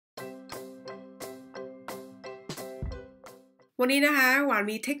วันนี้นะคะหวาน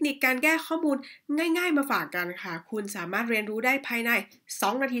มีเทคนิคการแก้ข้อมูลง่ายๆมาฝากกันค่ะคุณสามารถเรียนรู้ได้ภายใน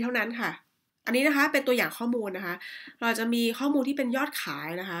2นาทีเท่านั้นค่ะอันนี้นะคะเป็นตัวอย่างข้อมูลนะคะเราจะมีข้อมูลที่เป็นยอดขาย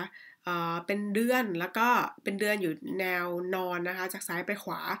นะคะเป็นเดือนแล้วก็เป็นเดือนอยู่แนวนอนนะคะจากซ้ายไปข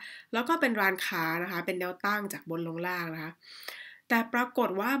วาแล้วก็เป็นร้านค้านะคะเป็นแนวตั้งจากบนลงล่างนะคะแต่ปรากฏ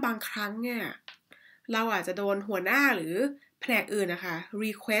ว่าบางครั้งเนี่ยเราอาจจะโดนหัวหน้าหรือแผนกอื่นนะคะ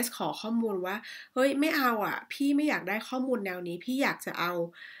request ขอข้อมูลว่าเฮ้ยไม่เอาอ่ะพี่ไม่อยากได้ข้อมูลแนวนี้พี่อยากจะเอา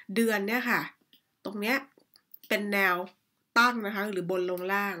เดือนเนี่ยค่ะตรงเนี้ยเป็นแนวตั้งนะคะหรือบนลง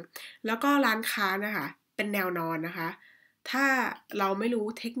ล่างแล้วก็ร้านค้านะคะเป็นแนวนอนนะคะถ้าเราไม่รู้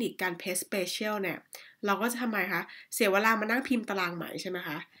เทคนิคการ paste spatial เนี่ยเราก็จะทำไมคะเสียเวลามานั่งพิมพ์ตารางใหม่ใช่ไหมค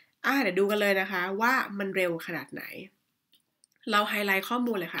ะเดี๋ยวดูกันเลยนะคะว่ามันเร็วขนาดไหนเราไฮไลท์ข้อ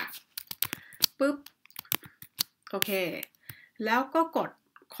มูลเลยค่ะปึ๊บโอเคแล้วก็กด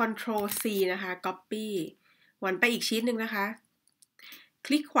Ctrl C นะคะ Copy หวันไปอีกชีทหนึ่งนะคะค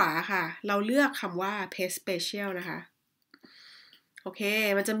ลิกขวาค่ะเราเลือกคำว่า Paste Spatial นะคะโอเค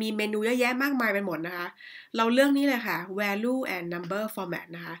มันจะมีเมนูเยอะแยะมากมายไปหมดนะคะเราเลือกนี่เลยค่ะ Value and Number Format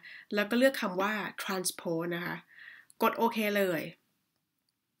นะคะแล้วก็เลือกคำว่า Transpose นะคะกดโอเคเลย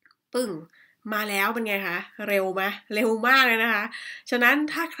ปึ้งมาแล้วเป็นไงคะเร็วไหมเร็วมากเลยนะคะฉะนั้น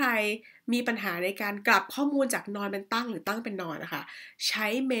ถ้าใครมีปัญหาในการกลับข้อมูลจากนอนเป็นตั้งหรือตั้งเป็นนอนนะคะใช้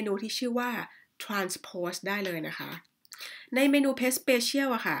เมนูที่ชื่อว่า transpose ได้เลยนะคะในเมนู paste spatial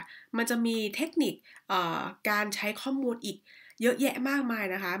อะค่ะมันจะมีเทคนิคการใช้ข้อมูลอีกเยอะแยะมากมาย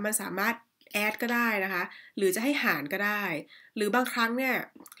นะคะมันสามารถแอดก็ได้นะคะหรือจะให้หารก็ได้หรือบางครั้งเนี่ย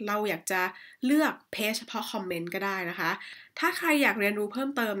เราอยากจะเลือกเพจเฉพาะคอมเมนต์ก็ได้นะคะถ้าใครอยากเรียนรู้เพิ่ม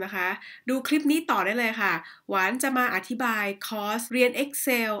เติมนะคะดูคลิปนี้ต่อได้เลยค่ะหวานจะมาอธิบายคอร์สเรียน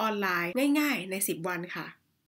Excel ออนไลน์ง่ายๆใน10 วันค่ะ